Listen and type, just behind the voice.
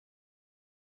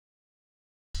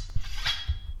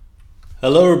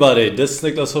Hello everybody, this is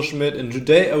Niclas Huschenbeth and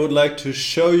today I would like to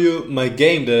show you my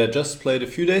game that I just played a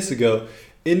few days ago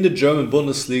in the German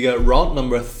Bundesliga, round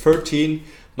number 13.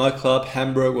 My club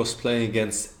Hamburg was playing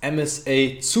against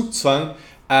MSA Zugzwang,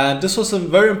 and this was a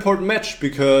very important match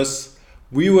because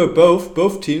we were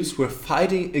both teams were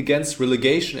fighting against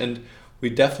relegation and we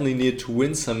definitely needed to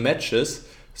win some matches,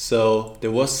 so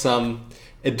there was some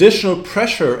additional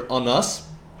pressure on us.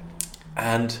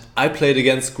 And I played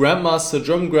against German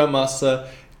Grandmaster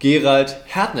Gerald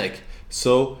Hertneck.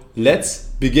 So let's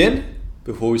begin.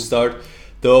 Before we start,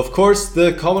 though, of course,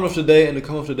 the comment of the day, and the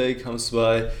comment of the day comes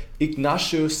by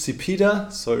Ignacio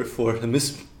Cepeda. Sorry for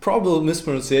the probable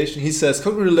mispronunciation. He says,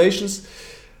 congratulations.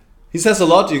 He says a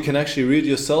lot, you can actually read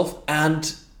yourself.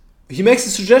 And he makes a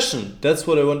suggestion. That's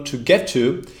what I want to get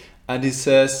to. And he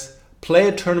says, play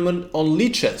a tournament on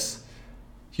Lichess.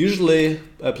 Usually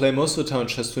I play most of the time on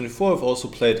Chess24. I've also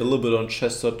played a little bit on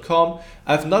chess.com.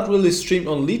 I've not really streamed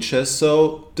on Lichess,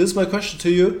 so this is my question to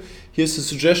you. Here's a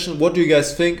suggestion. What do you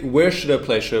guys think? Where should I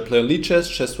play? Should I play on Lichess,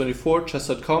 Chess24,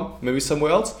 chess.com, maybe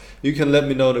somewhere else? You can let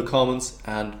me know in the comments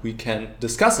and we can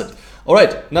discuss it.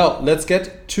 Alright, now let's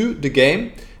get to the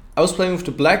game. I was playing with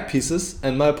the black pieces,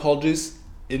 and my apologies,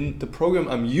 in the program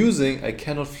I'm using I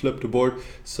cannot flip the board,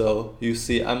 so you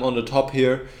see I'm on the top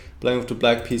here playing with the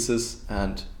black pieces,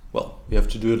 and well, we have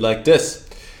to do it like this.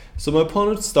 So my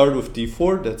opponent started with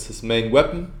d4, that's his main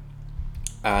weapon,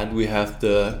 and we have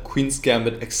the Queen's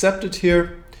Gambit accepted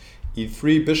here,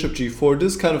 e3, bishop g4.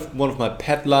 This is kind of one of my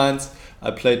pet lines. I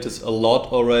played this a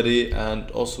lot already and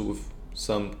also with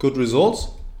some good results.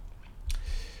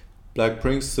 Black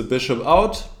brings the bishop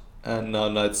out, and now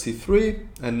knight c3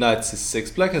 and knight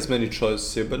c6. Black has many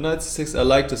choices here, but knight c6, I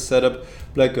like the setup.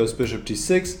 Black goes bishop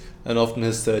d6 and often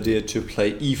has the idea to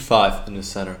play e5 in the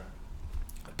center.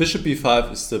 Bishop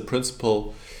b5 is the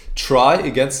principal try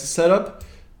against the setup,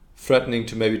 threatening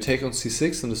to maybe take on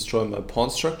c6 and destroy my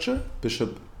pawn structure.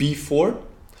 Bishop b4.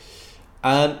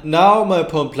 And now my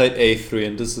opponent played a3,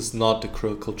 and this is not the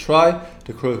critical try.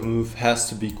 The critical move has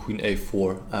to be queen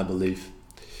a4, I believe.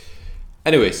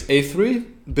 Anyways, a3,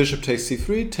 bishop takes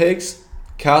c3, takes,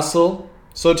 castle.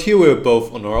 So here we're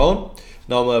both on our own.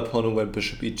 Now my opponent went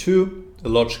bishop e2, a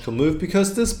logical move,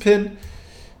 because this pin,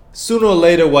 sooner or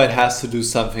later white has to do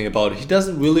something about it. He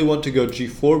doesn't really want to go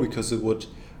g4 because it would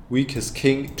weaken his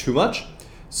king too much.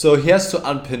 So he has to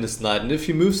unpin his knight, and if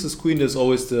he moves his queen, there's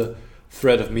always the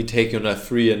threat of me taking on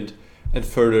f3 and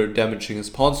further damaging his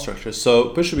pawn structure. So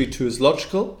bishop e2 is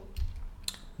logical.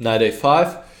 Knight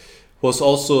a5 was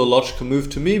also a logical move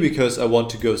to me because I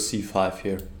want to go c5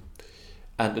 here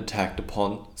and attack the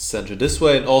pawn center this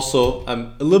way. And also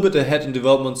I'm a little bit ahead in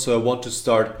development, so I want to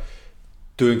start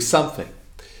doing something.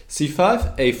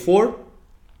 c5, a4,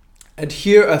 and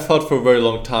here I thought for a very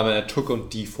long time and I took on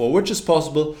d4, which is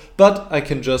possible, but I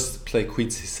can just play queen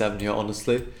c7 here,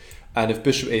 honestly. And if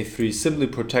bishop a3, simply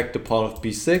protect the pawn of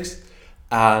b6,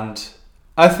 and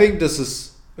I think this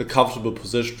is a comfortable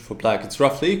position for black. It's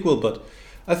roughly equal, but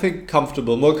I think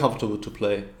more comfortable to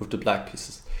play with the black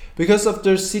pieces. Because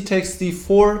after c takes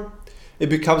d4, it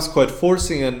becomes quite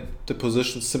forcing and the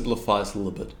position simplifies a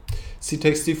little bit. c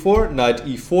takes d4, knight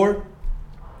e4.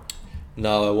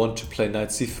 Now I want to play knight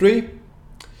c3.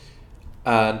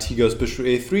 And he goes bishop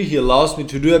a3. He allows me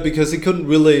to do that because he couldn't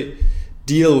really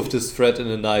deal with this threat in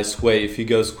a nice way. If he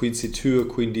goes queen c2 or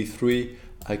queen d3,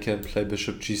 I can play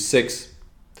bishop g6.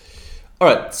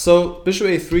 Alright, so bishop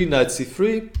a3, knight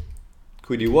c3.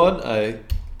 Queen e1, I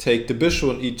take the bishop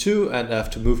on e2 and I have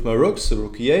to move my rook, so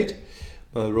rook e8.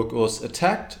 My rook was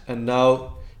attacked, and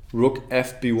now rook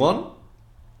fb1.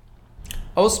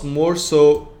 I was more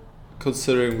so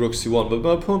considering rook c1, but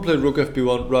my opponent played rook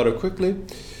fb1 rather quickly.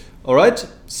 Alright,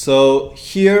 so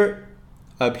here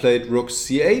I played rook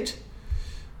c8.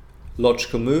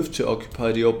 Logical move to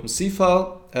occupy the open c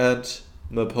file, and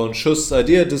my opponent chose this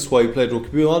idea. This is why he played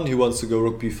rook b1. He wants to go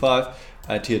rook b5,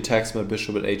 and he attacks my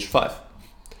bishop at h5.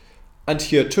 And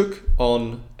here I took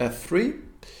on f3.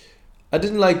 I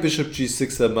didn't like bishop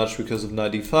g6 that much because of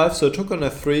knight e5, so I took on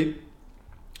f3,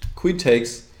 queen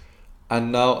takes,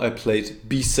 and now I played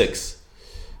b6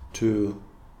 to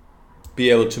be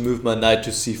able to move my knight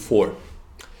to c4.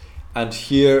 And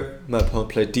here my opponent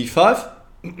played d5.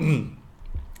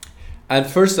 And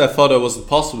first I thought it wasn't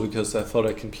possible because I thought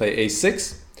I can play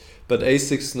a6, but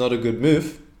a6 is not a good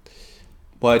move.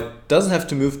 White doesn't have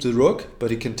to move the rook,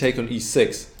 but he can take on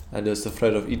e6. And there's the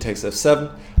threat of e takes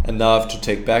f7, and now I have to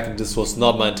take back, and this was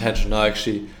not my intention. I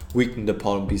actually weakened the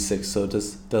pawn on b6, so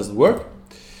this doesn't work.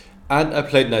 And I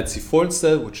played knight c4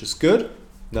 instead, which is good.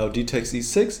 Now d takes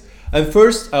e6, and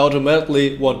first I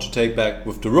automatically want to take back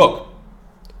with the rook.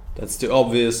 That's the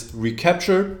obvious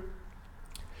recapture.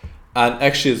 and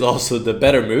actually it's also the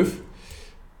better move.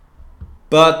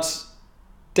 But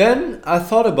then I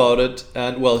thought about it,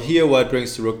 and well, here white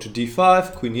brings the rook to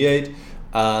d5, queen e8,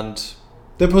 and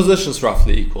the position's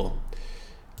roughly equal.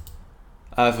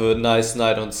 I have a nice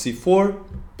knight on c4,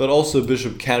 but also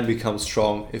bishop can become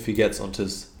strong if he gets onto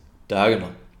his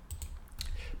diagonal.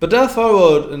 But then I thought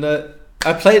about it, and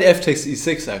I played f takes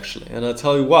e6 actually, and I'll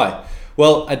tell you why.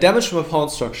 Well, I damaged my pawn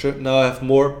structure. Now I have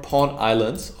more pawn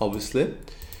islands, obviously.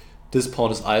 This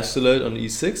pawn is isolated on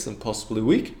e6 and possibly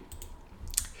weak.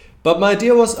 But my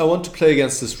idea was I want to play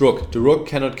against this rook. The rook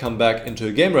cannot come back into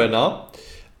a game right now.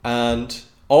 And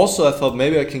also I thought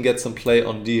maybe I can get some play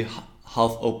on the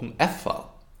half-open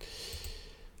f-file.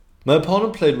 My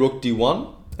opponent played rook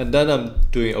d1, and then I'm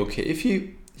doing okay. If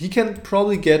he can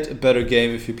probably get a better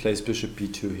game if he plays bishop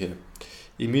b2 here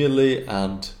immediately,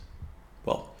 and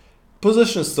well,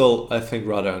 position is still, I think,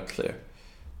 rather unclear.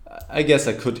 I guess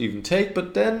I could even take,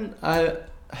 but then I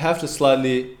have the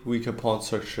slightly weaker pawn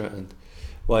structure and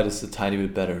white is a tiny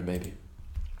bit better maybe.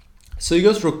 So he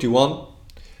goes rook d1,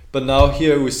 but now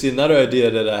here we see another idea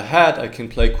that I had. I can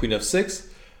play queen f6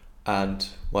 and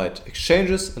white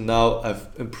exchanges, and now I've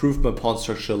improved my pawn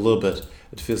structure a little bit.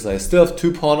 It feels like I still have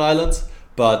two pawn islands,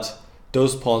 but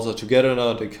those pawns are together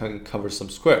now, they can cover some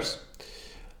squares.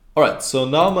 Alright, so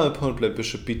now my opponent played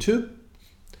bishop b2,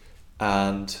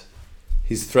 and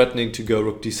he's threatening to go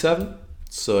rook d7,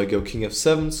 so I go king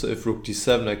f7, so if rook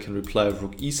d7 I can reply with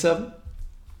rook e7,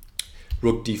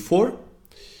 rook d4,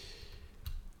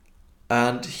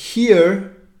 and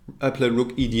here I played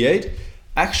rook e d8.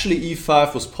 Actually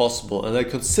e5 was possible, and I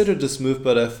considered this move,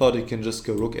 but I thought he can just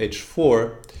go rook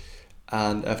h4,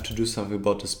 and I have to do something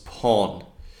about this pawn.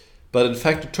 But in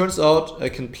fact it turns out I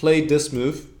can play this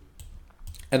move,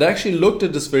 and I actually looked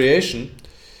at this variation,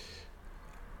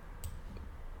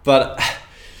 but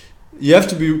you have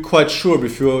to be quite sure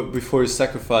before you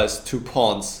sacrifice two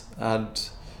pawns, and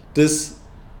this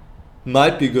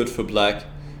might be good for black,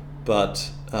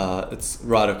 but it's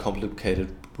rather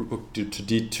complicated. Rook to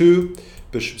d2,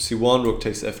 bishop c1, rook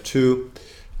takes f2,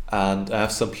 and I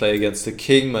have some play against the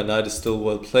king. My knight is still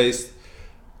well placed.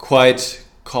 Quite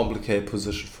complicated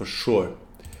position for sure.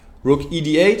 Rook e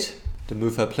d8, the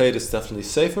move I played is definitely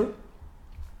safer.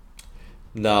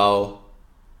 Now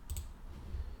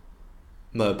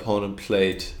my opponent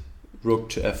played rook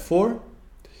to f4,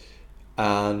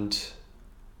 and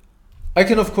I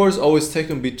can of course always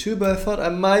take on b2, but I thought I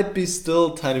might be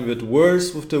still a tiny bit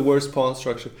worse with the worse pawn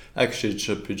structure. Actually it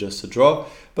should be just a draw,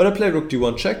 but I played rook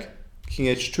d1 check, king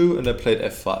h2, and I played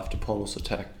f5. The pawn was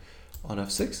attacked on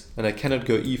f6, and I cannot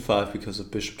go e5 because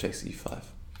of bishop takes e5.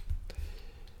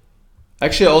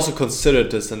 Actually I also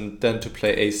considered this and then to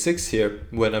play a6 here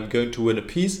when I'm going to win a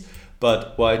piece,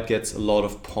 but white gets a lot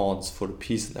of pawns for the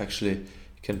piece, and actually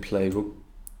you can play rook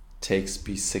takes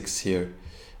b6 here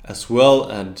as well,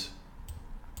 and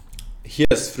he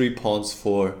has 3 pawns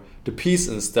for the piece,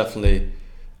 and it's definitely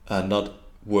not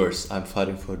worse. I'm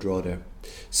fighting for a draw there.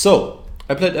 So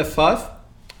I played f5,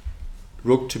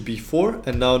 rook to b4,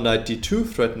 and now knight d2,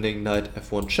 threatening knight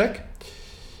f1 check,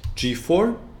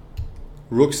 g4,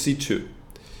 rook c2.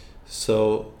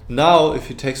 So now if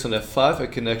he takes on f5, I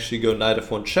can actually go knight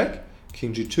f1 check,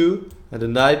 king g2, and the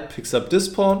knight picks up this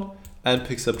pawn and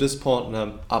picks up this pawn, and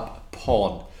I'm up a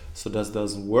pawn. So that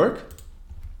doesn't work.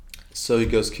 So he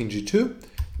goes king g2,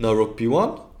 now rook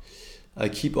b1. I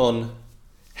keep on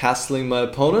hassling my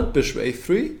opponent, bishop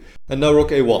a3, and now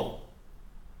rook a1.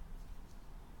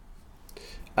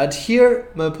 And here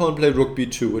my opponent played rook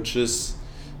b2, which is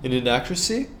an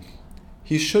inaccuracy.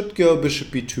 He should go bishop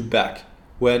b2 back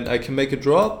when I can make a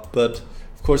draw, but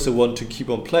of course I want to keep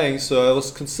on playing, so I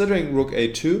was considering rook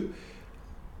a2,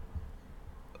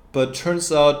 but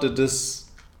turns out that this,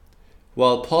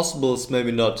 while possible, is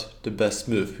maybe not the best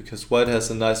move, because white has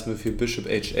a nice move here, bishop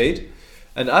h8,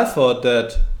 and I thought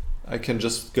that I can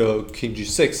just go king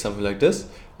g6, something like this,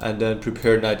 and then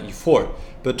prepare knight e4.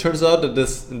 But turns out that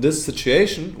in this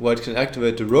situation, white can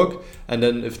activate the rook, and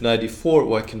then if knight e4,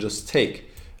 white can just take.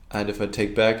 And if I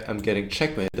take back, I'm getting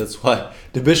checkmate. That's why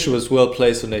the bishop is well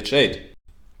placed on h8.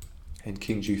 And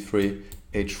king g3,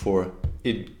 h4,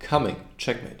 incoming,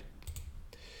 checkmate.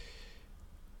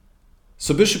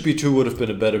 So bishop b2 would have been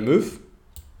a better move.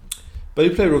 But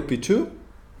he played rook b2.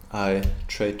 I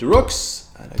trade the rooks,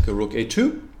 and I go rook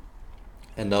a2.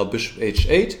 And now bishop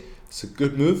h8. It's a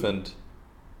good move, and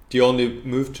the only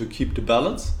move to keep the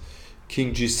balance.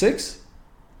 King g6.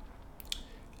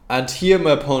 And here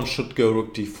my opponent should go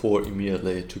rook d4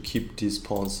 immediately to keep these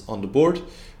pawns on the board,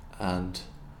 and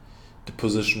the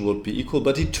position would be equal,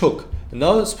 but he took. And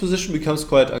now his position becomes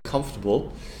quite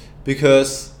uncomfortable,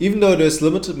 because even though there's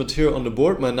limited material on the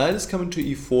board, my knight is coming to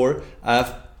e4. I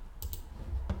have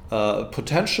a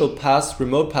potential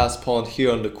remote pass pawn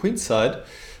here on the queenside,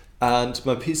 and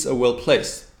my pieces are well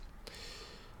placed.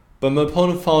 But my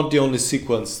opponent found the only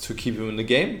sequence to keep him in the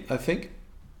game, I think.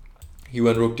 He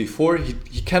went rook d4.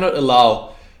 He cannot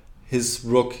allow his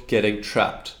rook getting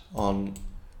trapped on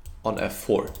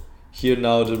f4. Here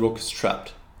now the rook is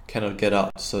trapped, cannot get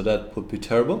out, so that would be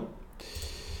terrible.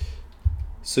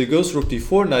 So he goes rook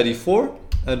d4, knight e4,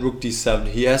 and rook d7.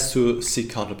 He has to seek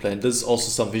counterplay, and this is also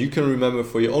something you can remember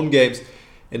for your own games.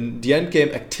 In the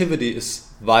endgame, activity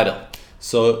is vital.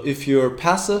 So if you're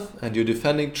passive and you're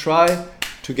defending, try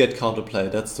to get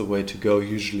counterplay. That's the way to go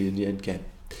usually in the endgame.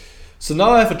 So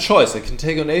now I have a choice. I can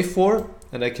take on a4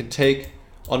 and I can take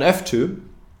on f2,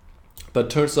 but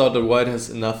turns out that white has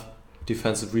enough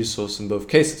defensive resource in both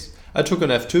cases. I took on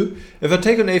f2. If I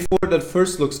take on a4, that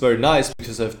first looks very nice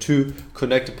because I have two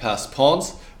connected passed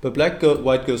pawns, but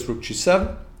white goes rook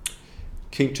g7,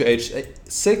 king to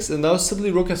h6, and now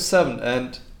simply rook f7,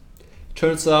 and it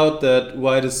turns out that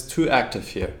white is too active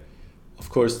here. Of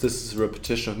course, this is a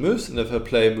repetition of moves, and if I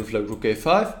play a move like rook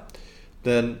a5,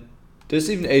 then there's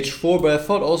even h4, but I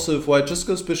thought also if white just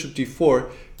goes bishop d4,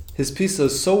 his pieces are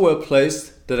so well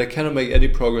placed that I cannot make any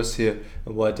progress here,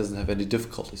 and white doesn't have any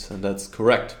difficulties, and that's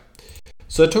correct.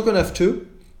 So I took on f2,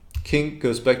 king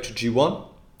goes back to g1,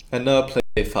 and now I play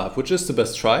a5, which is the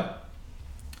best try.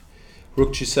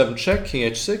 Rook g7 check, king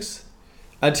h6,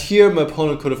 and here my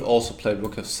opponent could have also played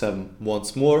rook f7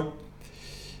 once more,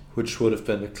 which would have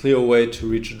been a clear way to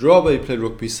reach a draw, but he played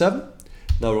rook b7,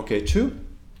 now rook a2,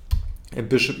 and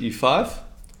bishop e5.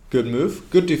 Good move,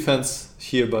 good defense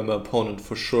here by my opponent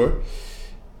for sure.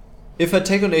 If I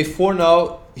take on a4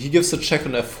 now, he gives a check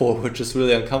on f4, which is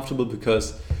really uncomfortable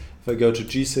because if I go to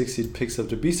g6, he picks up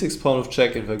the b6 pawn of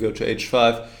check, and if I go to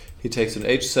h5, he takes on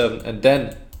h7 and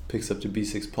then picks up the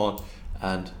b6 pawn,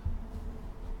 and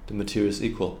the material is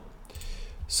equal.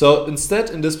 So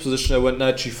instead, in this position, I went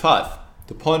knight g5.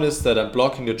 The point is that I'm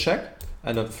blocking the check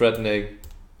and I'm threatening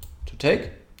to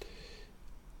take.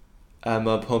 And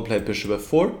my opponent played bishop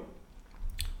f4,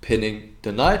 pinning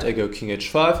the knight. I go king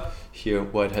h5. Here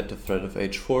white had the threat of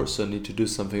h4, so I need to do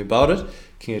something about it.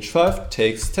 King h5,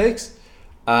 takes,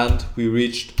 and we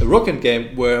reached a rook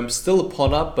endgame where I'm still a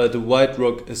pawn up, but the white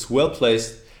rook is well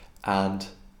placed, and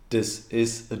this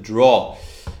is a draw.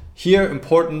 Here,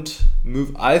 important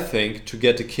move, I think, to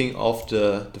get the king off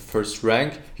the first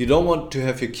rank. You don't want to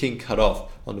have your king cut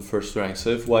off on the first rank.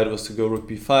 So if white was to go rook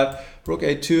b5, rook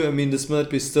a2, I mean, this might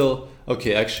be still...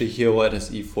 Okay, actually here white has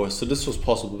e4, so this was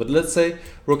possible. But let's say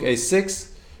rook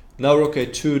a6, now rook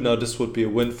a2, now this would be a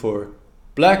win for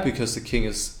black because the king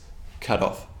is cut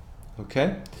off.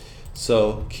 Okay,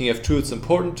 so king f2, it's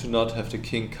important to not have the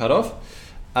king cut off.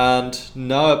 And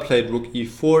now I played rook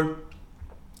e4.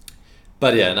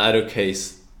 But yeah, in either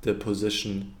case, the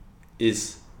position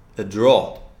is a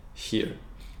draw here.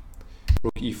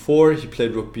 Rook e4, he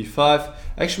played rook b5.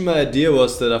 Actually, my idea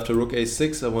was that after rook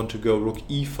a6, I want to go rook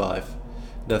e5.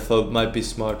 And I thought it might be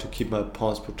smart to keep my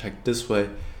pawns protected this way.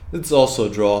 It's also a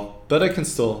draw, but I can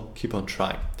still keep on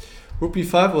trying. Rook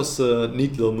b5 was a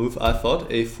neat little move, I thought.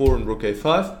 a4 and rook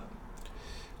a5.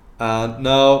 And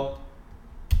now,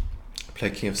 play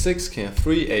king f6, king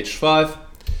f3, h5.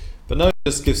 But now it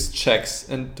just gives checks,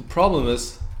 and the problem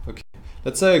is, okay,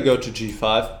 let's say I go to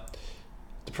g5.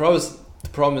 The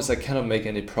problem is I cannot make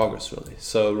any progress really.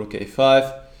 So rook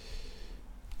a5,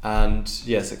 and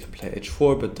yes, I can play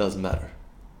h4, but it doesn't matter.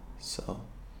 So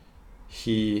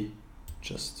he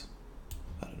just,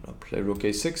 I don't know, play rook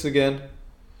a6 again,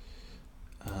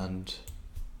 and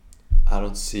I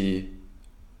don't see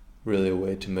really a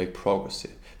way to make progress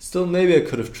here. Still, maybe I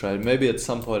could have tried. Maybe at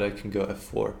some point I can go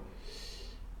f4.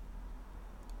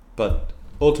 But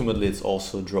ultimately it's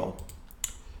also a draw.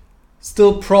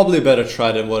 Still probably a better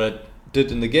try than what I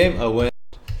did in the game.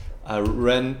 I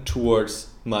ran towards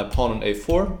my pawn on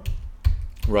a4,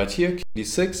 right here, king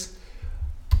d6.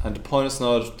 And the point is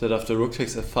now that after rook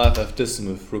takes f5, I have this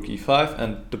move, rook e5.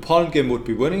 And the pawn game would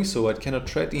be winning, so white cannot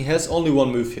trade. He has only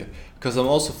one move here, because I'm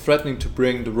also threatening to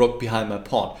bring the rook behind my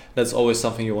pawn. That's always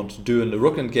something you want to do in the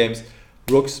rook end games.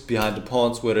 Rooks behind the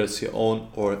pawns, whether it's your own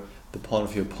or the pawn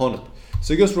of your opponent.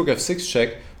 So he goes rook f6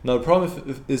 check. Now the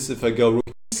problem is if I go rook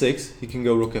e6, he can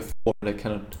go rook f4 and I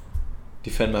cannot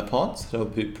defend my pawns. That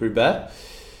would be pretty bad.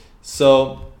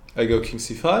 So I go king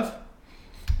c5,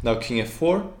 now king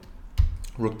f4,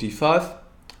 rook d5,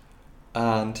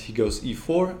 and he goes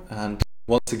e4, and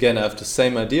once again I have the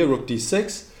same idea, rook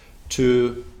d6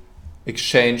 to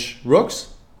exchange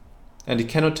rooks, and he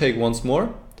cannot take once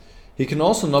more. He can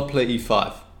also not play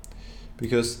e5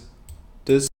 because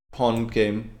this pawn pawn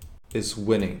game is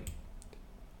winning.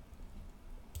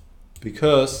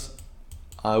 Because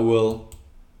I will,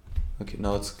 okay,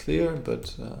 now it's clear,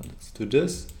 but let's do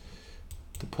this.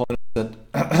 The point is that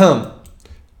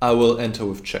I will enter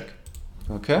with check.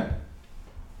 Okay?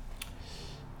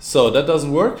 So that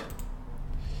doesn't work.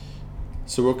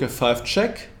 So rook f5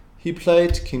 check, he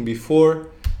played, king b4,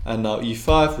 and now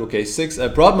e5, rook a6. I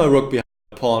brought my rook behind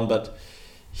the pawn, but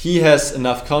he has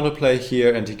enough counterplay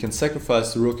here and he can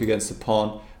sacrifice the rook against the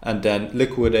pawn and then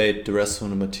liquidate the rest of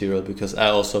the material, because I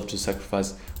also have to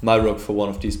sacrifice my rook for one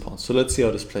of these pawns. So let's see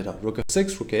how this played out. Rook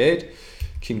f6, rook a8,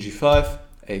 king g5,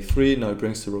 a3. Now he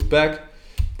brings the rook back,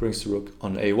 brings the rook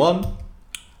on a1.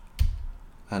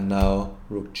 And now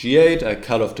rook g8. I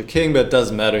cut off the king, but it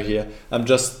doesn't matter here. I'm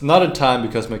just not in time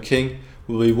because my king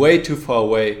will be way too far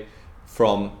away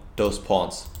from those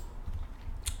pawns.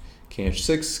 King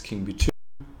h6, king b2,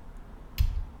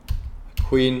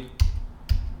 queen.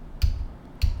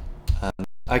 And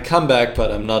I come back, but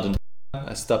I'm not in time.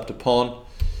 I stop the pawn.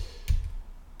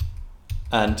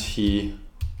 And he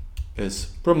is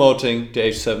promoting the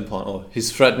h7 pawn. Oh,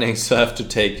 he's threatening, so I have to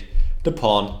take the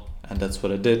pawn. And that's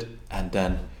what I did. And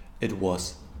then it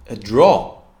was a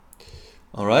draw.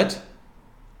 All right.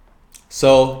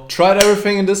 So tried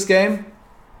everything in this game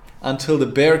until the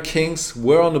bare kings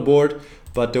were on the board,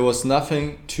 but there was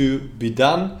nothing to be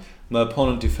done. My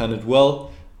opponent defended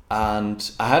well,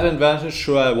 and I had an advantage.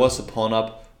 Sure, I was a pawn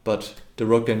up, but the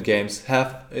rook end games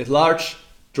have a large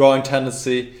drawing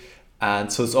tendency,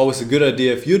 and so it's always a good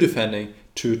idea if you're defending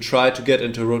to try to get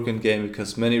into a rook end game,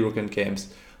 because many rook end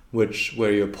games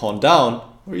where you're pawn down,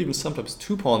 or even sometimes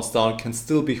two pawns down, can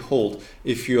still be hold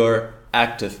if you're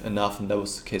active enough, and that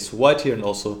was the case for white here, and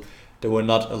also there were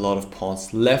not a lot of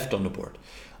pawns left on the board.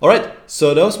 Alright,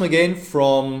 so that was my game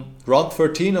from round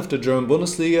 13 of the German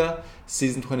Bundesliga,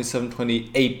 season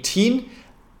 27-2018,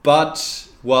 but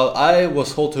while I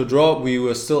was hold to a draw, we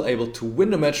were still able to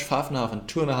win the match 5.5 and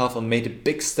 2.5 and made a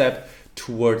big step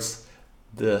towards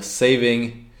the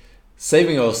saving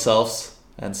ourselves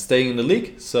and staying in the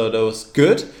league, so that was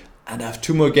good. And I have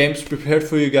 2 more games prepared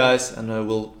for you guys, and I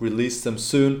will release them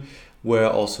soon, where I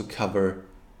also cover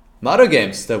my other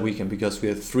games that weekend, because we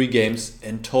have 3 games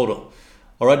in total.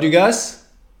 Alright, you guys?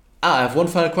 I have one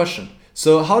final question.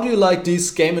 So how do you like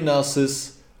these game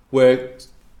analysis where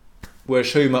I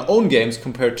show you my own games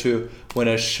compared to when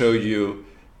I show you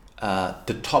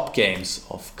the top games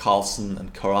of Carlsen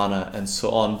and Karana and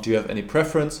so on? Do you have any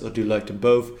preference, or do you like them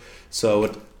both? So I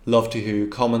would love to hear your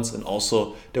comments. And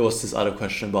also there was this other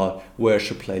question about where I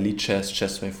should play lead chess,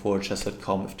 chess24,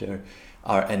 chess.com, if there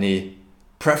are any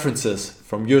preferences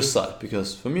from your side,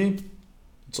 because for me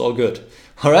it's all good.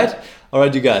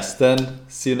 Alright, you guys, then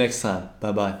see you next time.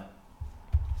 Bye bye.